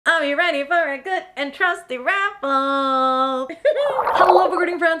Are we ready for a good and trusty raffle? Hello book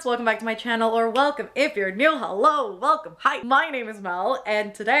reading friends, welcome back to my channel, or welcome if you're new. Hello, welcome, hi, my name is Mel,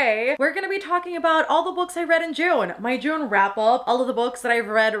 and today we're gonna be talking about all the books I read in June, my June wrap up, all of the books that I've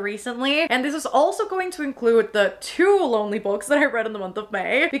read recently, and this is also going to include the 2 lonely books that I read in the month of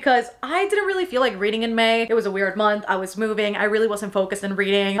May, because I didn't really feel like reading in May. It was a weird month, I was moving, I really wasn't focused on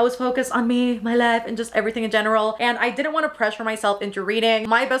reading, I was focused on me, my life, and just everything in general, and I didn't want to pressure myself into reading.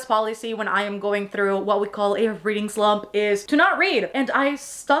 My best policy when I am going through what we call a reading slump is to not read, and I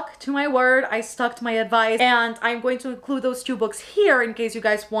stuck to my word, I stuck to my advice, and I'm going to include those 2 books here in case you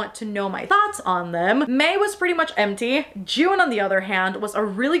guys want to know my thoughts on them. May was pretty much empty. June, on the other hand, was a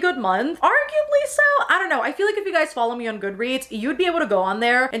really good month. Arguably so. I don't know. I feel like if you guys follow me on Goodreads, you'd be able to go on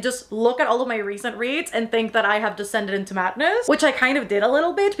there and just look at all of my recent reads and think that I have descended into madness, which I kind of did a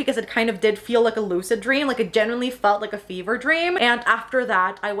little bit because it kind of did feel like a lucid dream. Like it genuinely felt like a fever dream. And after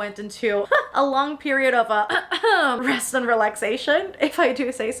that, I went into a long period of rest and relaxation, if I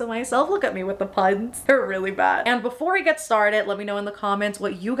do say so myself. Look at me with the puns. They're really bad. And before we get started, let me know in the comments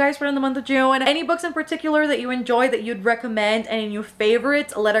what you guys read in the month of June. Any books in particular that you enjoy that you'd recommend, any new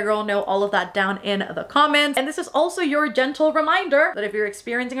favorites, let a girl know all of that down in the comments. And this is also your gentle reminder that if you're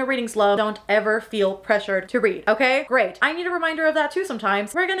experiencing a reading slump, don't ever feel pressured to read, okay? Great. I need a reminder of that too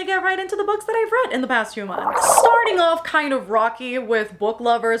sometimes. We're gonna get right into the books that I've read in the past few months. Starting off kind of rocky with Book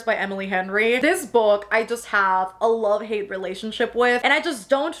Lovers by Emily Henry. This book I just have a love-hate relationship with, and I just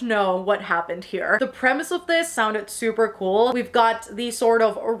don't know what happened here. The premise of this sounded super cool. We've got these sort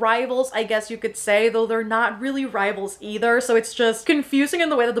of rivals, I guess you could say, though they're not really rivals either, so it's just confusing in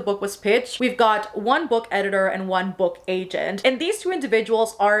the way that the book was pitched. We've got one book editor and one book agent, and these 2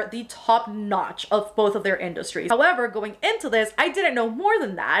 individuals are the top notch of both of their industries. However, going into this, I didn't know more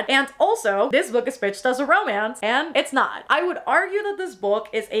than that, and also, this book is pitched as a romance, and it's not. I would argue that this book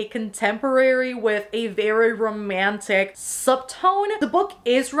is a contemporary with a very romantic subtone. The book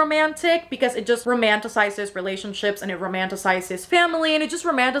is romantic because it just romanticizes relationships and it romanticizes family and it just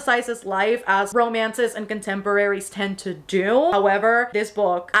romanticizes life as romances and contemporaries tend to do. However, this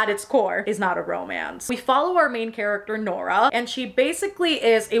book at its core is not a romance. We follow our main character Nora, and she basically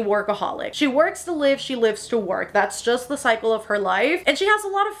is a workaholic. She works to live, she lives to work. That's just the cycle of her life, and she has a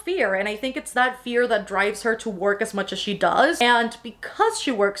lot of fear, and I think it's that fear that drives her to work as much as she does. And because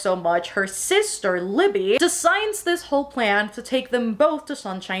she works so much, her sister Libby designs this whole plan to take them both to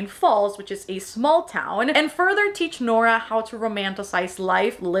Sunshine Falls, which is a small town, and further teach Nora how to romanticize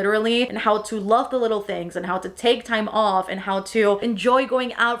life, literally, and how to love the little things, and how to take time off, and how to enjoy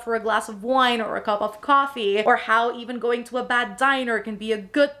going out for a glass of wine or a cup of coffee, or how even going to a bad diner can be a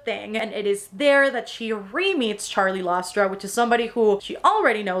good thing. And it is there that she re-meets Charlie Lastra, which is somebody who she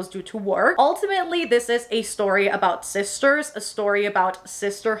already knows due to work. Ultimately, this is a story about sisters, a story about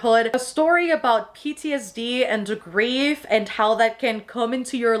sisterhood, a story about PTSD and grief, and how that can come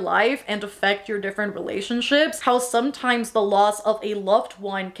into your life and affect your different relationships, how sometimes the loss of a loved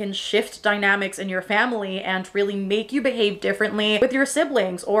one can shift dynamics in your family and really make you behave differently with your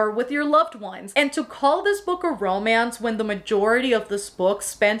siblings or with your loved ones. And to call this book a romance when the majority of this book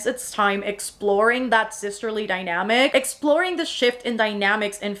spends its time exploring that sisterly dynamic, exploring the shift in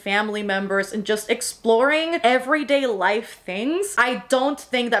dynamics in family members, and just exploring everyday life things, I don't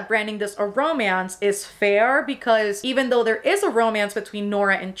think that branding this a romance is fair, because even though there is a romance between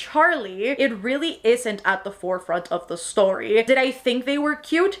Nora and Charlie, it really isn't at the forefront of the story. Did I think they were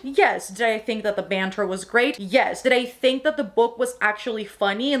cute? Yes. Did I think that the banter was great? Yes. Did I think that the book was actually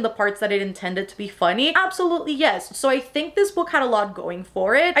funny in the parts that it intended to be funny? Absolutely yes. So I think this book had a lot going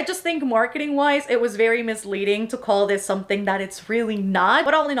for it. I just think marketing wise, it was very misleading to call this something that it's really not.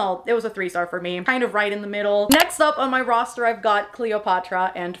 But all in all, it was a 3-star for me. Kind of right in the middle. Next up on my roster, I've got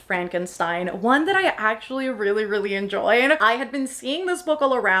Cleopatra and Frankenstein, one that I actually really enjoyed. I had been seeing this book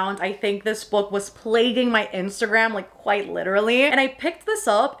all around. I think this book was plaguing my Instagram, like quite literally. And I picked this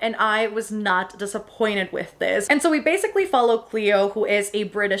up and I was not disappointed with this. And so we basically follow Cleo, who is a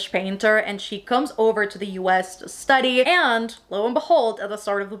British painter, and she comes over to the US to study, and lo and behold, at the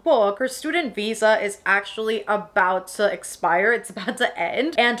start of the book, her student visa is actually about to expire. It's about to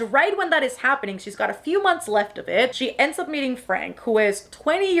end. And right when that is happening, she's got a few months left of it, she ends up meeting Frank, who is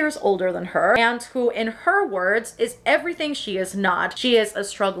 20 years older than her, and who, in her words, is everything she is not. She is a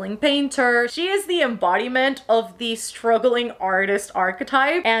struggling painter. She is the embodiment of the struggling artist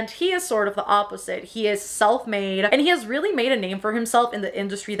archetype, and he is sort of the opposite. He is self-made, and he has really made a name for himself in the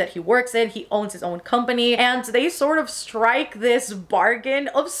industry that he works in. He owns his own company, and they sort of strike this bargain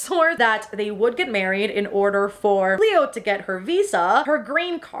of sort that they would get married in order for Cleo to get her visa, her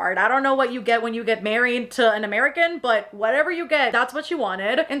green card. I don't know what you get when you get married to an American, but whatever you get, that's what you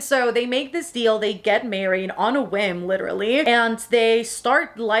wanted. And so they make this deal, they get married on a whim, literally, and they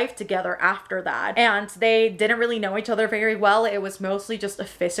start life together after that. And they didn't really know each other very well. It was mostly just a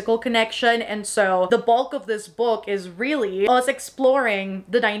physical connection. And so the bulk of this book is really us exploring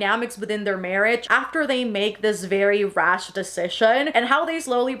the dynamics within their marriage after they make this very rash decision, and how they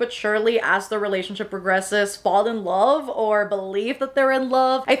slowly but surely, as the relationship progresses, fall in love or believe that they're in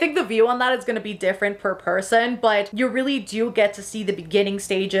love. I think the view on that is going to be different per person, but you really do get to see the beginning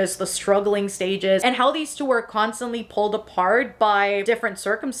stages, the struggling stages, and how these two are constantly pulled apart by different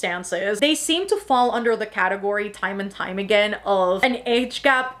circumstances. They seem to fall under the category time and time again of an age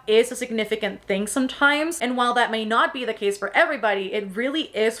gap is a significant thing sometimes, and while that may not be the case for everybody, it really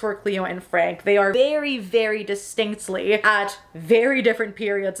is for Cleo and Frank. They are very, very distinctly at very different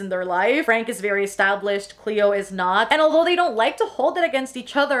periods in their life. Frank is very established, Cleo is not, and although they don't like to hold it against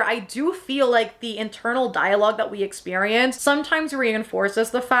each other, I do feel like the internal dialogue that we experience sometimes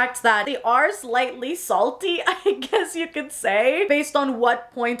reinforces the fact that they are slightly salty, I guess you could say, based on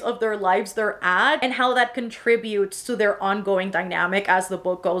what point of their lives they're at and how that contributes to their ongoing dynamic as the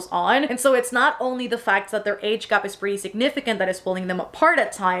book goes on. And so it's not only the fact that their age gap is pretty significant that is pulling them apart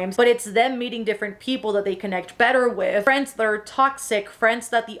at times, but it's them meeting different people that they connect better with, friends that are toxic, friends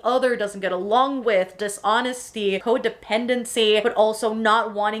that the other doesn't get along with, dishonesty, codependency, but also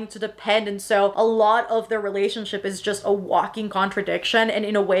not wanting to depend. And so a lot of their relationship is just a walking contradiction, and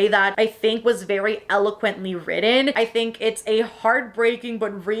in a way that I think was very eloquently written. I think it's a heartbreaking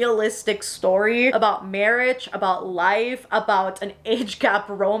but realistic story about marriage, about life, about an age gap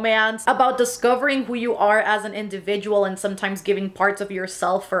romance, about discovering who you are as an individual and sometimes giving parts of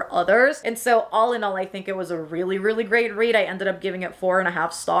yourself for others. And so all in all, I think it was a really, really great read. I ended up giving it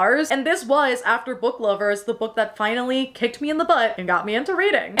 4.5 stars. And this was, after Book Lovers, the book that finally kicked me in the butt and got me into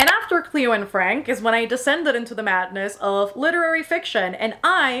reading. And after Cleo and Frank is when I descended into the madness of literary fiction, and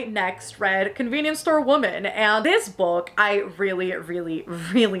I next read Convenience Store Woman. And this book I really, really,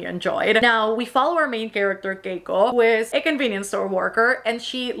 really enjoyed. Now, we follow our main character, Keiko, who is a convenience store worker, and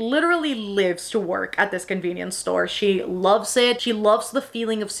she literally lives to work at this convenience store. She loves it. She loves the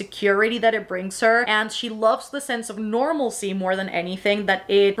feeling of security that it brings her, and she loves the sense of normalcy more than anything that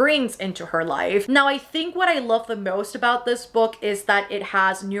it brings into her life. Now, I think what I love the most about this book is that it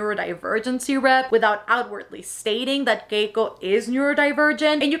has neurodivergency rep without outwardly stating that Keiko is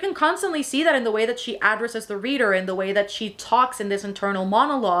neurodivergent, and you can constantly see that in the way that she addresses the reader, in the way that she talks in this internal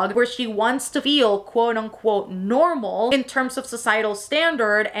monologue where she wants to feel quote-unquote normal in terms of societal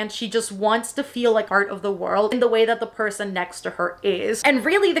standard, and she just wants to feel like part of the world in the way that the person next to her is. And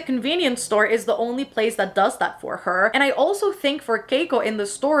really, the convenience store is the only place that does that for her. And I also think for Keiko in the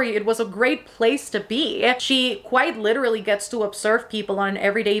story, it was a great place to be. She quite literally gets to observe people on an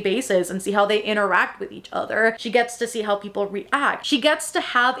everyday basis and see how they interact with each other. She gets to see how people react. She gets to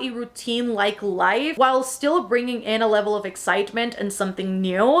have a routine-like life while still bringing in a level of excitement and something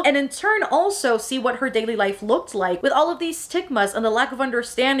new, and in turn also see what her daily life looked like with all of these stigmas and the lack of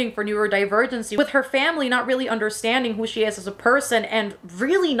understanding for neurodivergency, with her family not really understanding who she is as a person and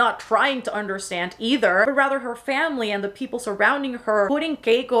really not trying to understand either, but rather her family and the people surrounding her putting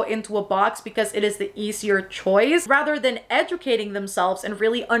Keiko into a box because it is the easier choice rather than educating themselves and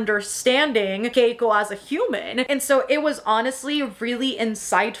really understanding Keiko as a human. And so it was honestly really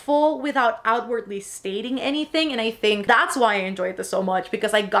insightful without outwardly stating anything, and I think that's why I enjoyed this so much,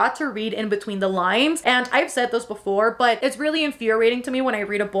 because I got to read in between the lines. And I've said this before, but it's really infuriating to me when I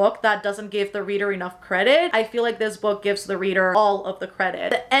read a book that doesn't give the reader enough credit. I feel like this book gives the reader all of the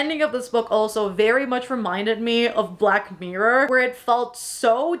credit. The ending of this book also very much reminded me of Black Mirror, where it felt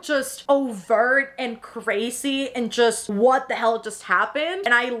so just overt and crazy and just what the hell just happened.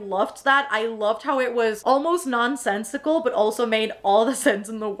 And I loved that. I loved how it was almost nonsensical, but also made all the sense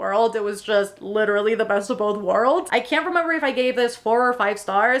in the world. It was just literally the best of both worlds. I can't remember if I gave this 4 or 5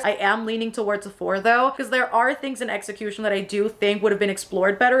 stars. I am leaning towards a 4 though, because there are things in execution that I do think would have been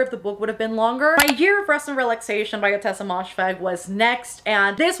explored better if the book would have been longer. My Year of Rest and Relaxation by Ottessa Moshfegh was next,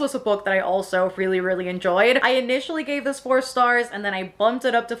 and this was a book that I also really, really enjoyed. I initially gave this 4 stars, and then I bumped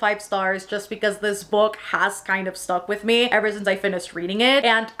it up to 5 stars just because this book has kind of stuck with me ever since I finished reading it,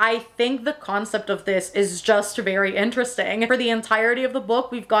 and I think the concept of this is just very interesting. For the entirety of the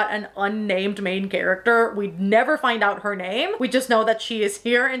book, we've got an unnamed main character. We never find out her name. We just know that she is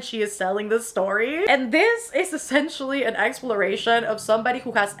here and she is telling this story. And this is essentially an exploration of somebody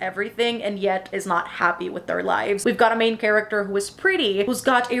who has everything and yet is not happy with their lives. We've got a main character who is pretty, who's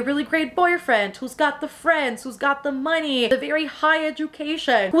got a really great boyfriend, who's got the friends, who's got the money, the very high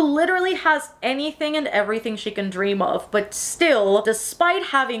education, who literally has anything and everything she can dream of, but still, despite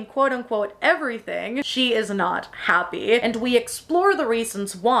having quote unquote everything, she is not happy. And we explore the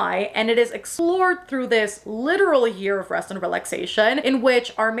reasons why, and it is explored through this literal year of rest and relaxation, in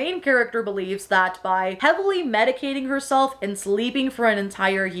which our main character believes that by heavily medicating herself and sleeping for an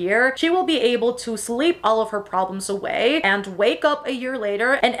entire year, she will be able to sleep all of her problems away and wake up a year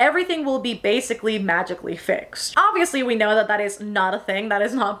later and everything will be basically magically fixed. Obviously, we know that that is not a thing, that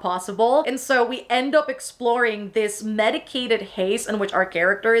is not possible, and so we end up exploring this medicated haze in which our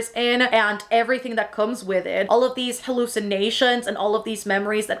character is in and everything that comes with it, all of these hallucinations and all of these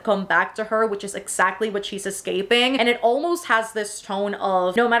memories that come back to her, which is exactly what she's escaping. And it almost has this tone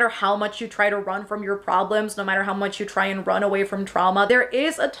of no matter how much you try to run from your problems, no matter how much you try and run away from trauma, there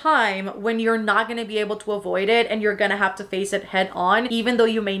is a time when you're not going to be able to avoid it and you're going to have to face it head on, even though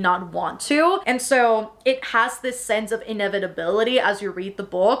you may not want to. And so it has this sense of inevitability as you read the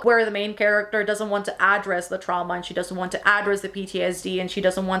book, where the main character doesn't want to address the trauma and she doesn't want to address the PTSD and she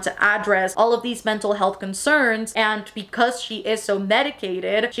doesn't want to address all of these mental health concerns, and because she is so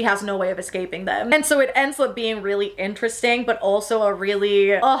medicated, she has no way of escaping them. And so it ends up being really interesting, but also a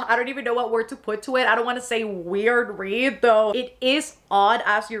really, I don't even know what word to put to it. I don't want to say weird read, though it is odd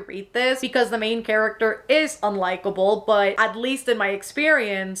as you read this because the main character is unlikable, but at least in my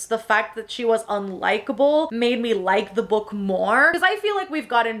experience, the fact that she was unlikable made me like the book more, because I feel like we've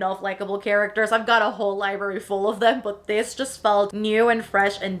got enough likable characters. I've got a whole library full of them, but this just felt new and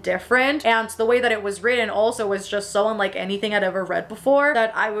fresh and different, and the way that it was written also was just so unlike anything I'd ever read before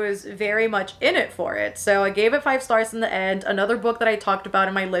that I was very much in it for it. So I gave it 5 stars in the end. Another book that I talked about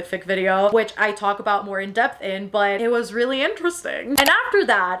in my litfic video, which I talk about more in depth in, but it was really interesting. And after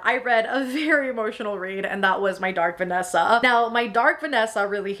that, I read a very emotional read, and that was My Dark Vanessa. Now, My Dark Vanessa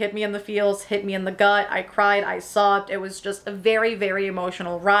really hit me in the feels, hit me in the gut. I cried, I sobbed. It was just a very, very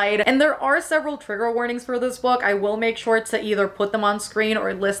emotional ride. And there are several trigger warnings for this book. I will make sure to either put them on screen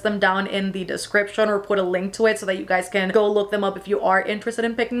or list them down in the description or put a link to it so that you guys can go look them up if you are interested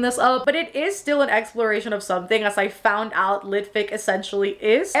in picking this up. But it is still an exploration of something, as I found out litfic essentially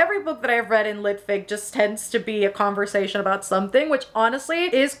is. Every book that I've read in litfic just tends to be a conversation about something, which honestly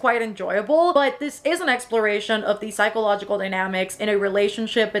is quite enjoyable, but this is an exploration of the psychological dynamics in a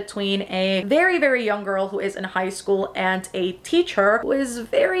relationship between a very, very young girl who is in high school and a teacher who is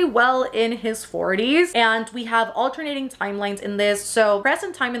very well in his 40s. And we have alternating timelines in this. So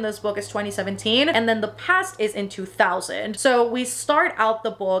present time in this book is 2017, and then the past is in 2000. So we start out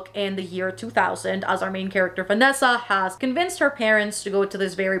the book in the year 2000 as our main character Vanessa has convinced her parents to go to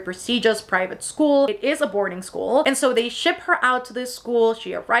this very prestigious private school. It is a boarding school, and so they ship her out to this school.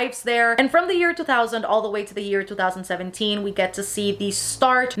 She arrives there, and from the year 2000 all the way to the year 2017, we get to see the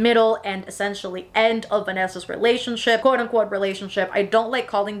start, middle, and essentially end of Vanessa's relationship, quote unquote relationship. I don't like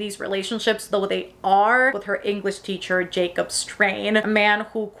calling these relationships, though they are, with her English teacher Jacob Strain, a man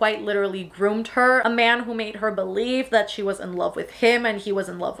who quite literally groomed her, a man who made her believe that she was in love with him and he was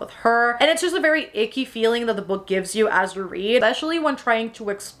in love with her. And it's just a very icky feeling that the book gives you as you read, especially when trying to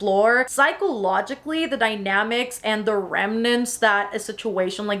explore psychologically the dynamics and the remnants that a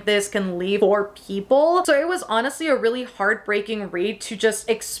situation like this can leave for people. So it was honestly a really heartbreaking read to just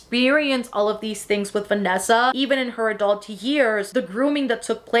experience all of these things with Vanessa. Even in her adult years, the grooming that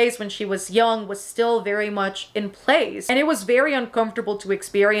took place when she was young was still very much in place, and it was very uncomfortable to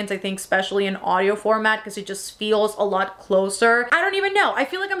experience, I think, especially in audio format, because it just feels a lot closer. I don't even know, I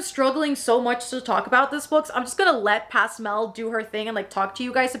feel like I'm struggling so much to talk about this book, so I'm just gonna let past Mel do her thing and like talk to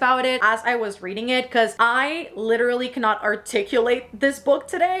you guys about it as I was reading it, because I literally cannot articulate this book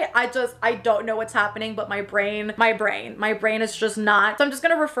today. I don't know what's happening, but my brain is just not. So I'm just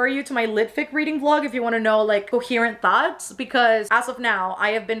gonna refer you to my litfic reading vlog if you want to know like coherent thoughts, because as of now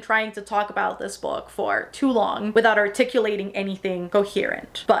I have been trying to talk about this book for too long without articulating anything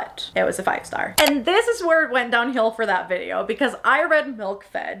coherent, but it was a 5-star. And this is where it went downhill for that video, because I read Milk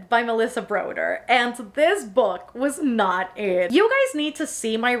Fed by Melissa Broder, and this book was not it. You guys need to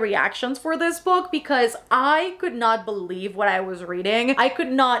see my reactions for this book, because I could not believe what I was reading. I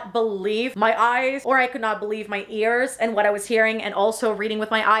could not believe my eyes, or I could not believe my ears and what I was hearing, and also reading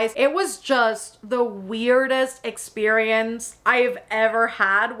with my eyes. It was just the weirdest experience I've ever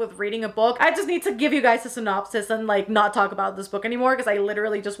had with reading a book. I just need to give you guys a synopsis and like not talk about this book anymore, because I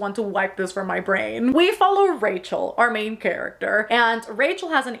literally just want to wipe this from my brain. We follow Rachel, our main character, and Rachel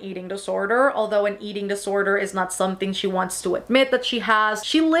has an eating disorder, although an eating disorder is not something she wants to admit that she has.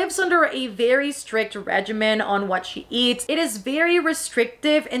 She lives under a very strict regimen on what she eats. It is very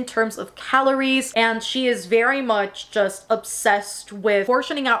restrictive in terms of calories, and she is very much just obsessed with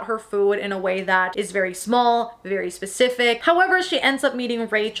portioning out her food in a way that is very small, very specific. However, she ends up meeting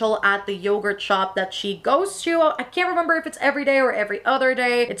Rachel at the yogurt shop that she goes to. I can't remember if it's every day or every other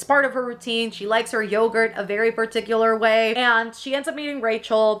day. It's part of her routine. She likes her yogurt a very particular way, and she ends up meeting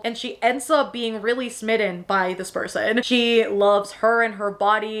Rachel, and she ends up being really smitten by this person. She loves her and her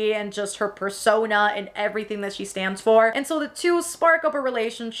body and just her persona and everything that she stands for. And so the two spark up a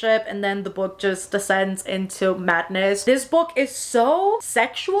relationship, and then the book just descends into madness. This book is so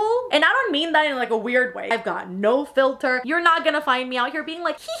sexual, and I don't mean that in like a weird way. I've got no filter. You're not gonna find me out here being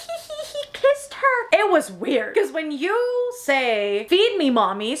like, he kissed her. It was weird, because when you say, feed me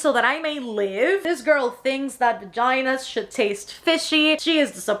mommy so that I may live, this girl thinks that vaginas should taste fishy. She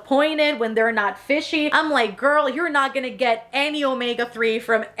is disappointed when they're not fishy. I'm like, girl, you're not gonna get any omega-3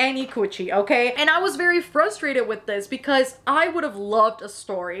 from any coochie, okay? And I was very frustrated with this because I would have loved a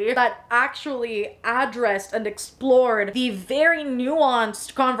story that actually addressed and explored the very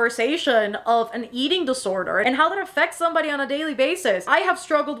nuanced conversation of an eating disorder and how that affects somebody on a daily basis. I have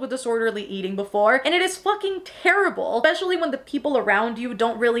struggled with disorderly eating before, and it is fucking terrible, especially when the people around you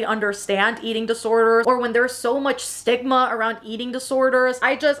don't really understand eating disorders, or when there's so much stigma around eating disorders.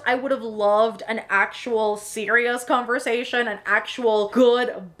 I would have loved an actual serious conversation, an actual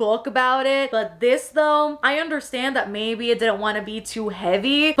good book about it. But this though, I understand that maybe it didn't want to be too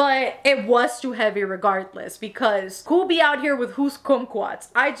heavy, but it was too heavy regardless, because who be out here with who's kumquats?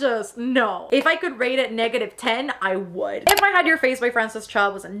 I just know. If I could rate it -10, I would. If I Had Your Face by Frances Cha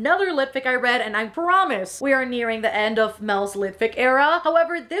was another litfic I read, and I promise we are nearing the end of Mel's litfic era.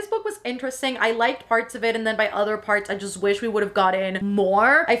 However, this book was interesting. I liked parts of it, and then by other parts, I just wish we would have gotten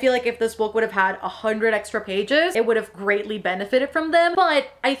more. I feel like if this book would have had 100 extra pages, it would have greatly benefited from them. But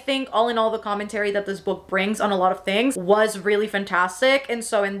I think all in all, the commentary that this book brings on a lot of things was really fantastic. And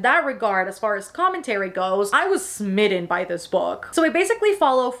so in that regard, as far as commentary goes, I was smitten by this book. So we basically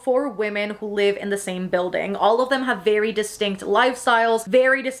follow 4 women who live in the same building. All of them have very distinct lifestyles,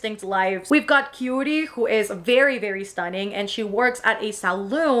 very distinct lives. We've got Cutie, who is very, very stunning, and she works at a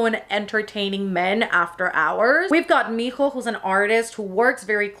saloon entertaining men after hours. We've got Mijo, who's an artist who works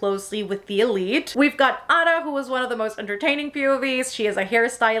very closely with the elite. We've got Ara, who is one of the most entertaining POVs. She is a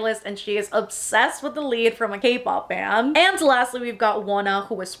hairstylist, and she is obsessed with the lead from a K-pop band. And lastly, we've got Wona,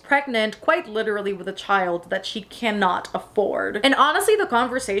 who is pregnant, quite literally, with a child that she cannot afford. And honestly, the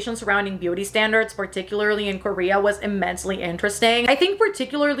conversation surrounding beauty standards, particularly in Korea, was immensely interesting. I think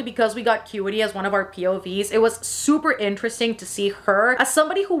particularly because we got Cutie as one of our POVs, it was super interesting to see her as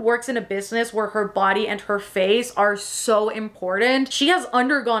somebody who works in a business where her body and her face are so important. She has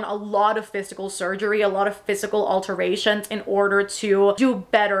undergone a lot of physical surgery, a lot of physical alterations in order to do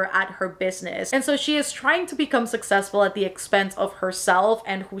better at her business. And so she is trying to become successful at the expense of herself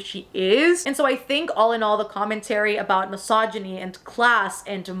and who she is. And so I think all in all, the commentary about misogyny and class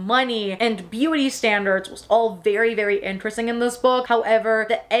and money and beauty standards was all very, very interesting in this book. However,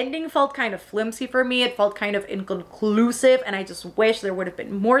 the ending felt kind of flimsy for me. It felt kind of inconclusive, and I just wish there would have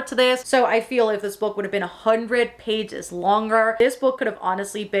been more to this. So I feel if this book would have been 100 pages longer, this book could have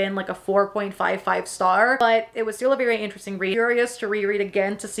honestly been like a 4.55 star, but it was still a very interesting read. Curious to reread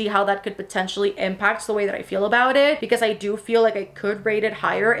again to see how that could potentially impact the way that I feel about it, because I do feel like I could rate it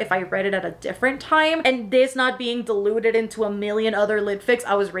higher if I read it at a different time, and this not being diluted into a million other litfics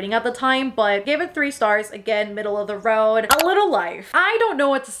I was reading at the time. But gave it 3 stars. Again, middle of the road. A Little Life. I don't know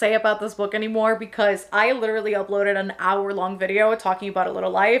what to say about this book anymore, because I literally uploaded an hour-long video talking about A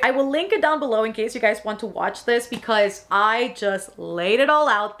Little Life. I will link it down below in case you guys want to watch this, because I just laid it all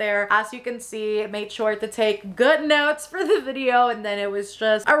out there. As you can see, made sure to take good notes for the video, and then it was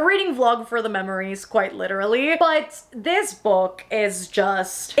just a reading vlog for the memories, quite literally. But this book is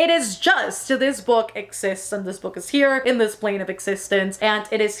just, it is just, this book exists, and this book is here in this plane of existence, and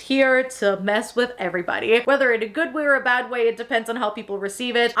it is here to mess with everybody. Whether in a good way or a bad way, it depends on how people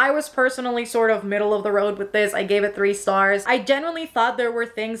receive it. I was personally sort of middle of the road with this. I gave it 3 stars. I genuinely thought there were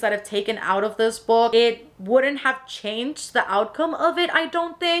things that I've taken out of this book. It wouldn't have changed the outcome of it, I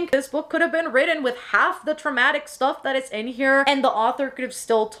don't think. This book could have been written with half the traumatic stuff that is in here, and the author could have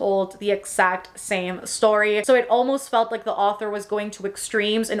still told the exact same story. So it almost felt like the author was going to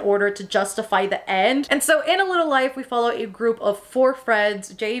extremes in order to justify the end. And so in A Little Life, we follow a group of 4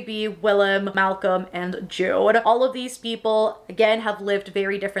 friends, JB, Willem, Malcolm, and Jude. All of these people, again, have lived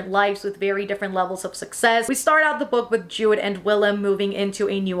very different lives with very different levels of success. We start out the book with Jude and Willem moving into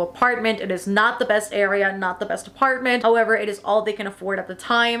a new apartment. It is not the best area. area, not the best apartment. However, it is all they can afford at the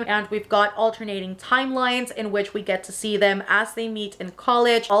time. And we've got alternating timelines in which we get to see them as they meet in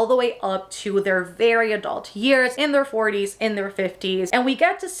college all the way up to their very adult years, in their 40s, in their 50s. And we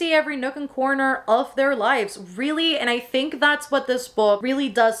get to see every nook and corner of their lives, really. And I think that's what this book really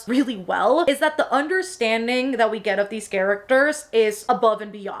does really well, is that the understanding that we get of these characters is above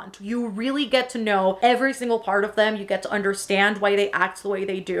and beyond. You really get to know every single part of them. You get to understand why they act the way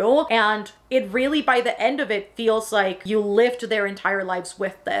they do. And it really, by the end of it, feels like you lived their entire lives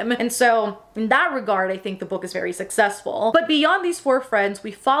with them. And so in that regard, I think the book is very successful. But beyond these four friends,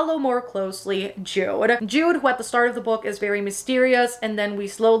 we follow more closely Jude. Jude, who at the start of the book is very mysterious, and then we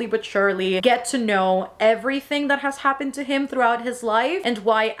slowly but surely get to know everything that has happened to him throughout his life, and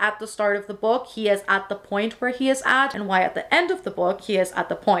why at the start of the book he is at the point where he is at, and why at the end of the book he is at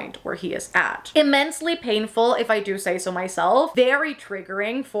the point where he is at. Immensely painful, if I do say so myself. Very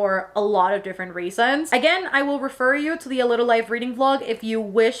triggering for a lot of different reasons. Again, I will refer you to the A Little Life reading vlog if you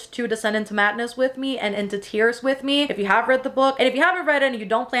wish to descend into madness with me and into tears with me if you have read the book. And if you haven't read it and you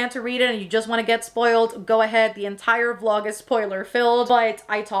don't plan to read it and you just want to get spoiled, go ahead. The entire vlog is spoiler filled, but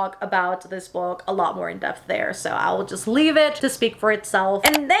I talk about this book a lot more in depth there, so I will just leave it to speak for itself.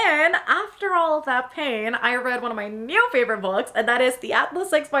 And then after all of that pain, I read one of my new favorite books, and that is The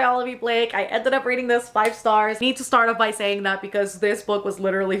Atlas 6 by Olivia Blake. I ended up rating this 5 stars. Need to start off by saying that because this book was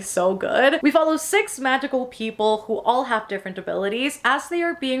literally so good. We follow 6 magical people who all have different abilities as they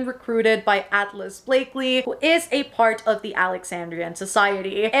are being recruited by Atlas Blakely, who is a part of the Alexandrian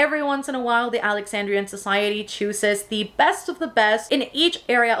Society. Every once in a while, the Alexandrian Society chooses the best of the best in each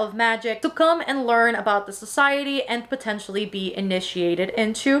area of magic to come and learn about the society and potentially be initiated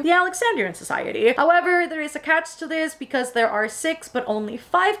into the Alexandrian Society. However, there is a catch to this because there are 6, but only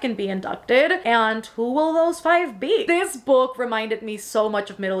 5 can be inducted. And who will those 5 be? This book reminded me so much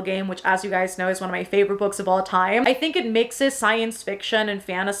of Middle Game, which, as you guys know, is one of my favorite books of all time. I think it mixes science fiction and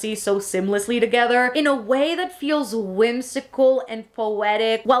fantasy so seamlessly together in a way that feels whimsical and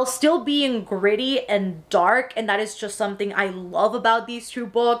poetic while still being gritty and dark, and that is just something I love about these 2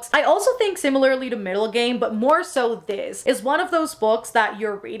 books. I also think, similarly to Middle Game, but more so, this is one of those books that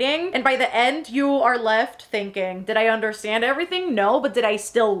you're reading and by the end you are left thinking, did I understand everything? No, but did I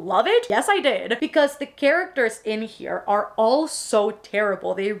still love it? Yes, I did, because the characters in here are all so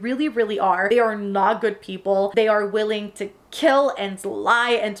terrible. They really are. They are not good people. They are willing to kill and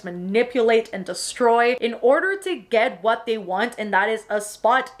lie and manipulate and destroy in order to get what they want, and that is a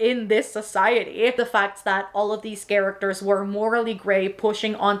spot in this society. The fact that all of these characters were morally gray,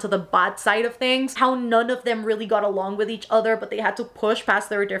 pushing onto the bad side of things, how none of them really got along with each other, but they had to push past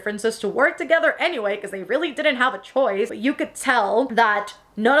their differences to work together anyway because they really didn't have a choice. But you could tell that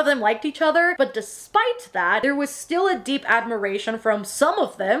none of them liked each other, but despite that, there was still a deep admiration from some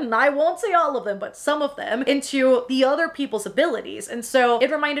of them, and I won't say all of them, but some of them, into the other people's abilities. And so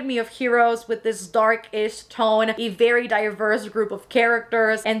it reminded me of Heroes with this dark-ish tone, a very diverse group of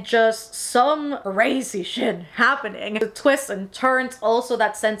characters, and just some crazy shit happening. The twists and turns, also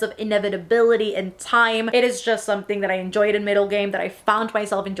that sense of inevitability and time. It is just something that I enjoyed in Middle Game that I found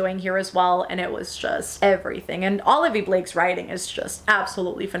myself enjoying here as well, and it was just everything. And Olivia Blake's writing is just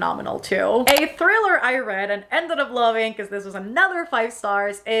absolutely phenomenal too. A thriller I read and ended up loving, because this was another 5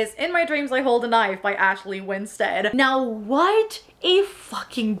 stars, is In My Dreams I Hold a Knife by Ashley Winstead. Now, what a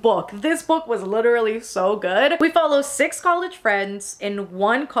fucking book. This book was literally so good. We follow 6 college friends in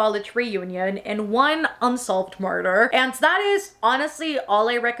 1 college reunion and 1 unsolved murder. And that is honestly all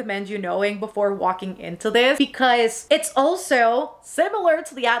I recommend you knowing before walking into this, because it's also similar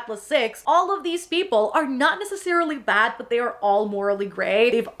to the Atlas 6. All of these people are not necessarily bad, but they are all morally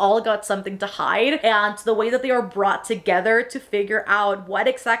gray. They've all got something to hide, and the way that they are brought together to figure out what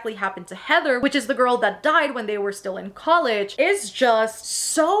exactly happened to Heather, which is the girl that died when they were still in college, is just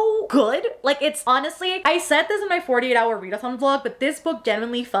so good. Like, it's honestly, I said this in my 48-hour readathon vlog, but this book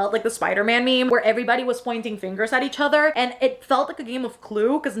genuinely felt like the Spider-Man meme where everybody was pointing fingers at each other, and it felt like a game of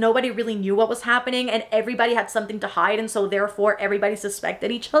Clue because nobody really knew what was happening and everybody had something to hide, and so therefore everybody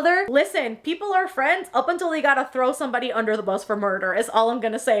suspected each other. Listen, people are friends up until they gotta throw somebody under the bus for murder, is all I'm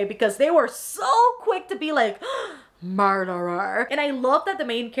gonna say, because they were so quick to be like, murderer. And I love that the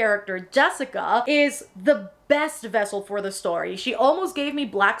main character, Jessica, is the best vessel for the story. She almost gave me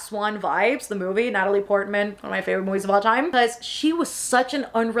Black Swan vibes, the movie, Natalie Portman, one of my favorite movies of all time, because she was such an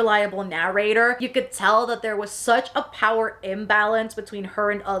unreliable narrator. You could tell that there was such a power imbalance between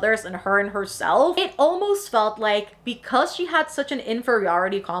her and others and her and herself. It almost felt like because she had such an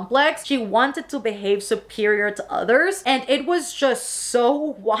inferiority complex, she wanted to behave superior to others, and it was just so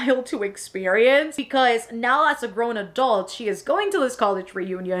wild to experience because now as a grown adult, she is going to this college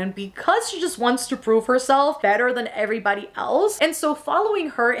reunion because she just wants to prove herself better than everybody else. And so following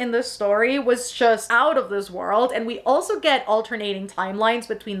her in this story was just out of this world. And we also get alternating timelines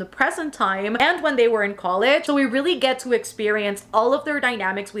between the present time and when they were in college. So we really get to experience all of their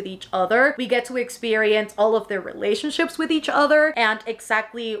dynamics with each other. We get to experience all of their relationships with each other and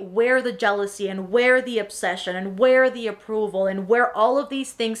exactly where the jealousy and where the obsession and where the approval and where all of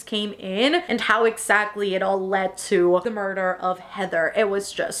these things came in and how exactly it all led to the murder of Heather. It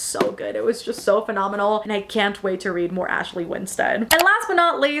was just so good. It was just so phenomenal, and I can't wait to read more Ashley Winstead. And last but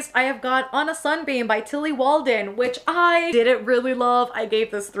not least, I have got On a Sunbeam by Tilly Walden, which I didn't really love. I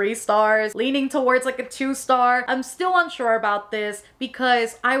gave this 3 stars, leaning towards like a 2-star. I'm still unsure about this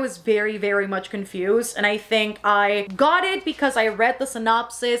because I was very, very much confused, and I think I got it because I read the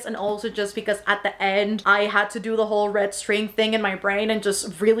synopsis and also just because at the end I had to do the whole red string thing in my brain and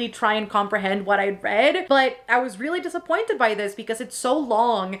just really try and comprehend what I'd read. But I was really disappointed by this because it's so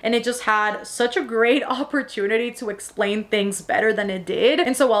long and it just had such a great opportunity to explain things better than it did.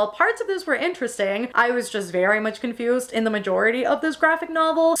 And so while parts of this were interesting, I was just very much confused in the majority of this graphic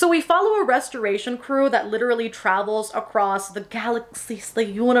novel. So we follow a restoration crew that literally travels across the galaxies, the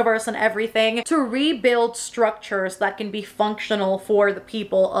universe, and everything to rebuild structures that can be functional for the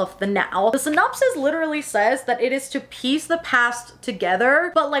people of the now. The synopsis literally says that it is to piece the past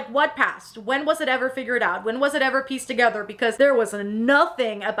together, but like what past? When was it ever figured out? When was it ever pieced together? Because there was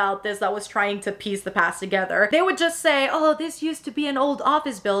nothing about this that was trying to piece the past together. They would just say, oh, this used to be an old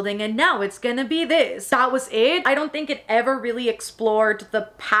office building and now it's gonna be this. That was it. I don't think it ever really explored the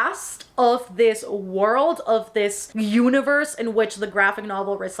past of this world, of this universe in which the graphic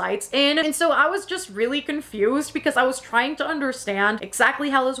novel resides in. And so I was just really confused because I was trying to understand exactly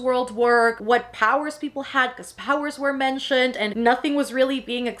how this world worked, what powers people had, because powers were mentioned and nothing was really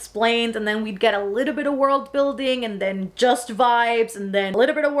being explained. And then we'd get a little bit of world building and then just vibes and then a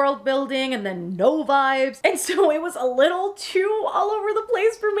little bit of world building and then no vibes. And so it was a little too all over the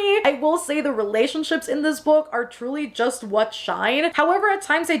place for me. I will say the relationships in this book are truly just what shine. However, at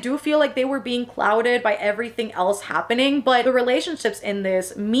times I do feel like they were being clouded by everything else happening, but the relationships in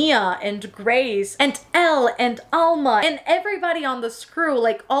this, Mia and Grace and Elle and Alma and everybody on this crew,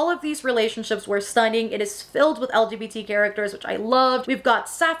 like all of these relationships were stunning. It is filled with LGBT characters, which I loved. We've got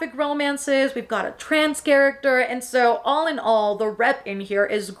sapphic romances, we've got a trans character, and so all in all, the rep in here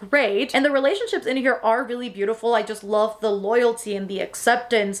is great, and the relationships in here are really beautiful. I just love the loyalty and the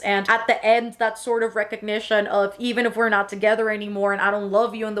acceptance, and at the end, that sort of recognition of even if we're not together anymore and I don't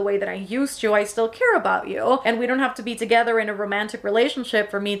love you in the way that I used to, I still care about you, and we don't have to be together in a romantic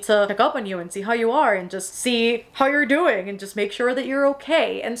relationship for me to check up on you and see how you are and just see how you're doing and just make sure that you're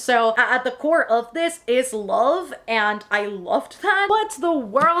okay. And so at the core of this is love, and I loved that, but the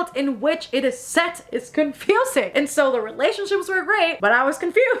world in which it is set is confusing. And so the relationships were great, but I was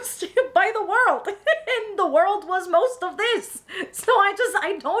confused by the world and the world was most of this. So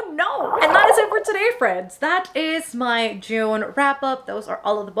I don't know. And that is it for today, friends. That is my June wrap up. Those are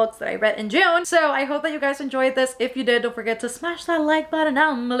all of the books that I read in June. So I hope that you guys enjoyed this. If you did, don't forget to smash that like button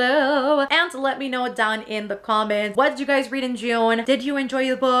down below and let me know down in the comments. What did you guys read in June? Did you enjoy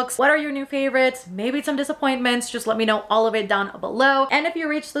the books? What are your new favorites? Maybe some disappointments. Just let me know all of it down below. And if you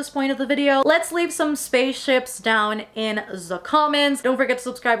reached this point of the video, let's leave some spaceships down in the comments. Don't forget to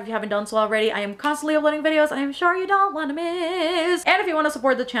subscribe if you haven't done so already. I am constantly uploading videos I am sure you don't want to miss. And if you want to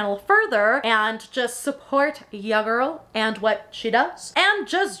support the channel further and just support ya girl and what she does, and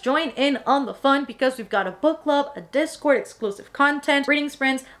just join in on the fun because we've got a book club, a Discord, exclusive content, reading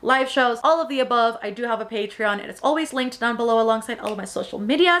sprints, live shows, all of the above. I do have a Patreon and it's always linked down below alongside all of my social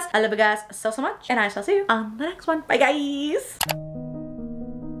medias. I love you guys so much, and I shall see you on the next one. Bye guys!